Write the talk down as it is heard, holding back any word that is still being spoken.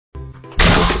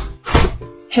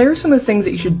Here are some of the things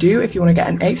that you should do if you want to get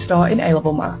an 8-star in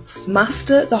A-level maths.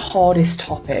 Master the hardest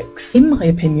topics. In my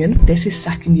opinion, this is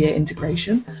second year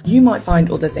integration. You might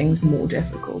find other things more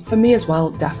difficult. For me as well,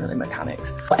 definitely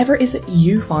mechanics. Whatever it is that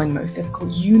you find most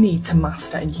difficult, you need to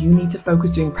master, and you need to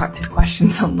focus doing practice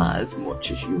questions on that as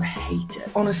much as you hate it.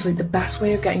 Honestly, the best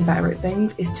way of getting better at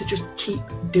things is to just keep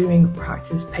doing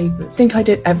practice papers. I think I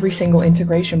did every single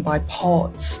integration by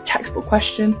parts, textbook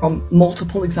question from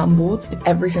multiple exam boards, did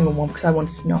every single one because I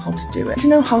wanted to know how to do it. To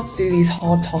know how to do these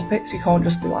hard topics, you can't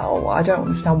just be like, oh, I don't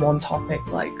understand one topic,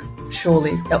 like,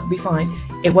 surely it'll be fine.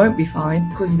 It won't be fine,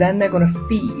 because then they're going to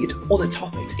feed other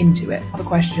topics into it. Have a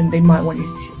question, they might want you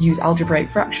to use algebraic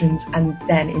fractions and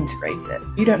then integrate it.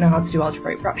 If you don't know how to do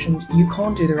algebraic fractions, you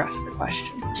can't do the rest of the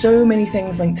question. So many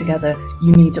things linked together,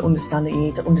 you need to understand it. You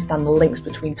need to understand the links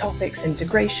between topics,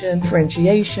 integration,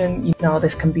 differentiation. You know how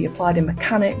this can be applied in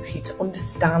mechanics. You need to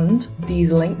understand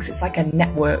these links. It's like a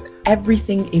network.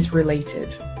 Everything is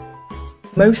related.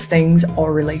 Most things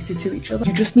are related to each other.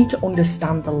 You just need to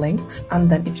understand the links, and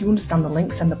then if you understand the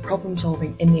links, then the problem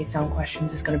solving in the exam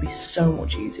questions is going to be so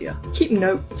much easier. Keep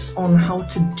notes on how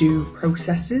to do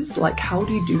processes, like how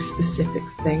do you do specific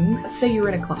things. Let's say you're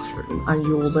in a classroom and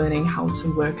you're learning how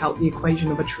to work out the equation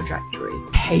of a trajectory.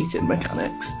 I hated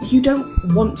mechanics. You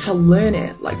don't want to learn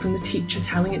it like from the teacher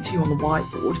telling it to you on the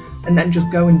whiteboard and then just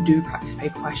go and do practice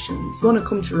paper questions. You're going to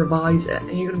come to revise it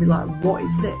and you're going to be like, what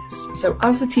is this? So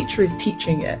as the teacher is teaching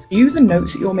it, view the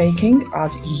notes that you're making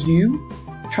as you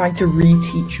trying to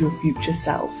reteach your future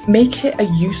self. Make it a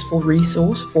useful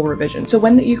resource for revision. So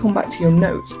when you come back to your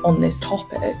notes on this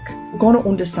topic, you're going to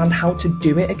understand how to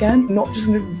do it again, not just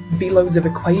going to be loads of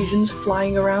equations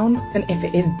flying around. And if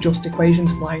it is just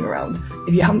equations flying around,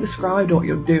 if you haven't described what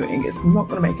you're doing, it's not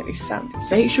going to make any sense.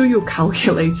 Make sure your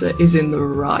calculator is in the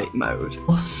right mode.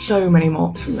 There's so many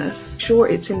marks from this. Sure,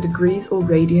 it's in degrees or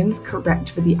radians,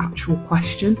 correct for the actual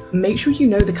question. Make sure you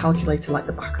know the calculator like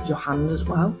the back of your hand as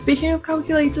well. Speaking of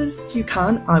calculators, if you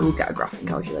can, I will get a graphing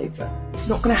calculator. It's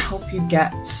not going to help you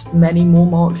get many more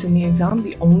marks in the exam.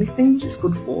 The only thing that it's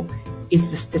good for is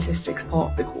the statistics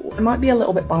part of the course. I might be a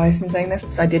little bit biased in saying this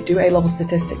because I did do A-level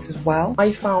statistics as well.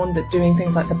 I found that doing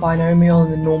things like the binomial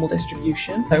and the normal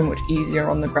distribution so much easier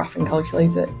on the graphing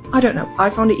calculator. I don't know, I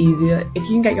found it easier. If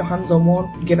you can get your hands on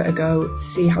one, give it a go,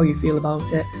 see how you feel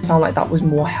about it. I found like that was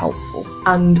more helpful.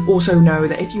 And also know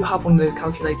that if you have one of the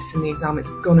calculators in the exam, it's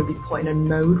going to be put in a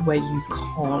mode where you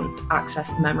can't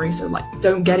access the memory. So like,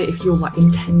 don't get it if you're like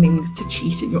intending to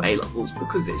cheat in your A-levels,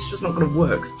 because it's just not going to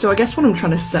work. So I guess what I'm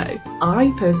trying to say,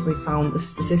 I personally found the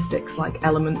statistics like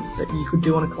elements that you could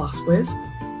do on a class quiz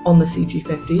on the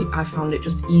CG50, I found it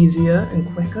just easier and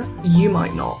quicker. You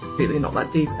might not, really not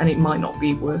that deep, and it might not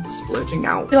be worth splurging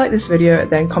out. If you like this video,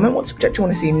 then comment what subject you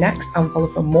want to see next and follow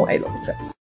for more A-level tips.